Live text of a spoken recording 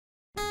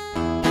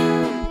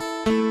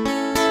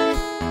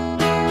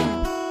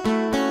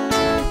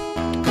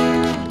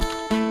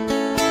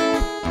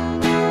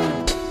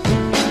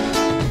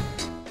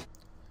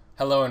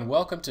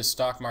welcome to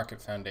Stock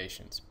Market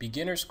Foundations,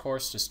 beginner's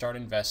course to start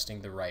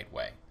investing the right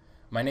way.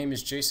 My name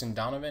is Jason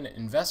Donovan,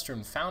 investor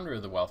and founder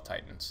of the Wealth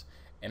Titans,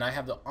 and I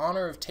have the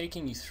honor of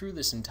taking you through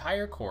this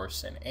entire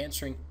course and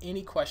answering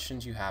any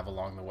questions you have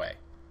along the way.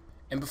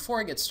 And before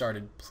I get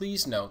started,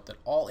 please note that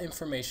all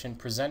information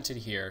presented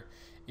here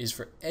is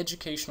for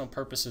educational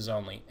purposes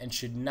only and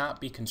should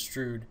not be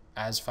construed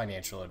as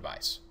financial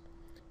advice.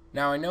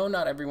 Now, I know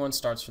not everyone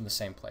starts from the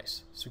same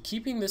place, so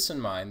keeping this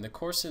in mind, the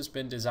course has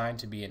been designed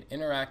to be an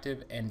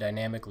interactive and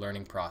dynamic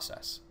learning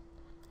process.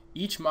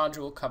 Each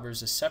module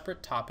covers a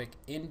separate topic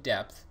in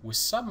depth with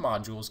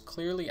sub-modules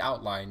clearly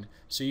outlined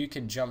so you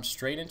can jump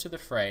straight into the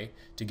fray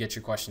to get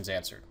your questions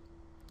answered.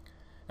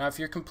 Now, if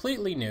you're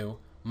completely new,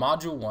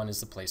 Module 1 is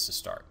the place to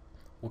start.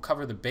 We'll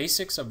cover the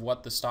basics of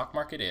what the stock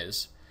market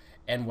is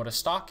and what a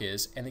stock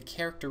is and the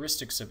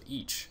characteristics of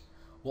each.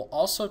 We'll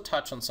also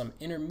touch on some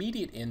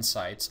intermediate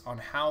insights on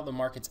how the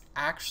markets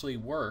actually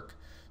work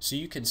so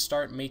you can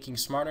start making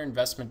smarter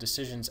investment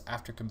decisions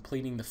after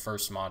completing the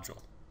first module.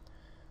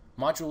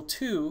 Module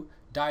 2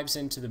 dives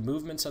into the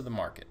movements of the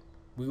market.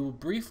 We will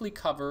briefly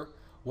cover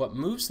what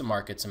moves the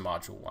markets in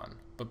Module 1,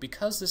 but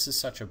because this is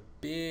such a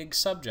big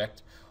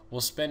subject,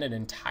 we'll spend an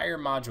entire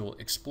module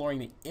exploring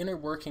the inner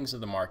workings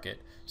of the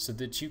market so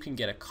that you can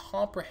get a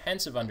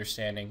comprehensive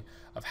understanding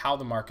of how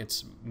the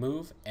markets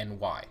move and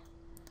why.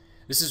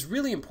 This is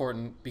really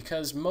important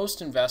because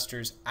most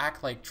investors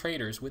act like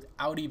traders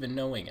without even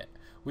knowing it,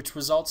 which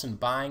results in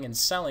buying and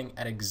selling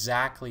at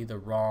exactly the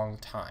wrong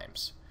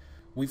times.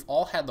 We've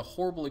all had the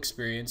horrible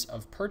experience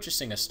of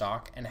purchasing a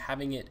stock and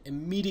having it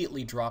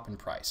immediately drop in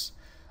price.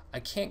 I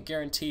can't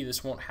guarantee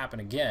this won't happen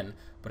again,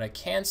 but I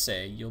can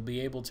say you'll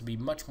be able to be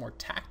much more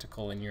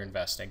tactical in your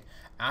investing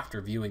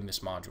after viewing this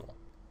module.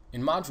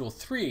 In Module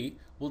 3,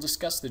 we'll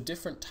discuss the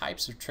different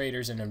types of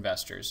traders and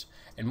investors,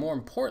 and more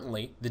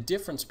importantly, the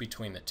difference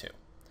between the two.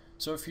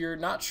 So if you're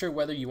not sure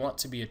whether you want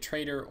to be a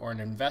trader or an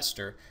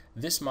investor,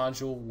 this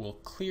module will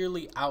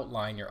clearly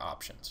outline your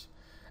options,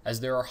 as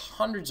there are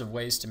hundreds of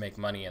ways to make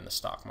money in the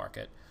stock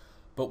market,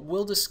 but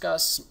we'll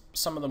discuss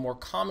some of the more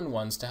common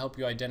ones to help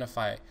you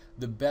identify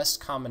the best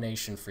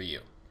combination for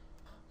you.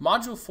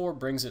 Module 4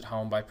 brings it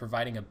home by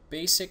providing a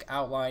basic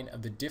outline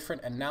of the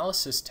different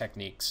analysis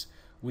techniques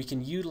we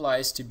can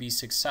utilize to be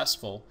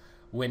successful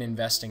when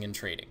investing and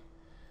trading.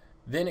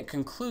 Then it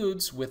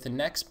concludes with the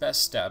next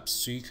best steps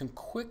so you can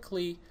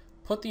quickly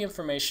put the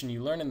information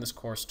you learn in this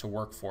course to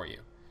work for you.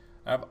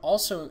 I've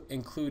also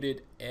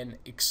included an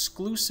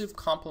exclusive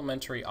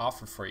complimentary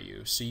offer for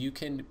you so you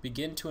can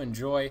begin to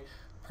enjoy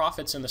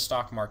profits in the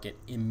stock market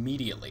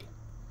immediately.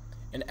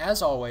 And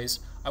as always,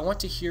 I want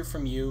to hear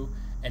from you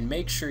and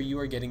make sure you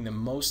are getting the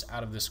most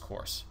out of this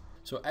course.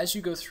 So as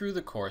you go through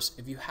the course,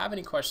 if you have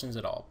any questions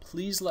at all,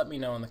 please let me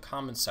know in the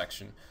comments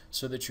section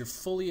so that you're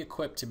fully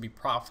equipped to be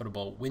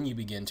profitable when you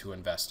begin to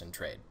invest and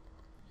trade.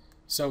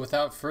 So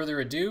without further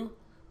ado,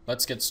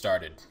 let's get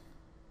started.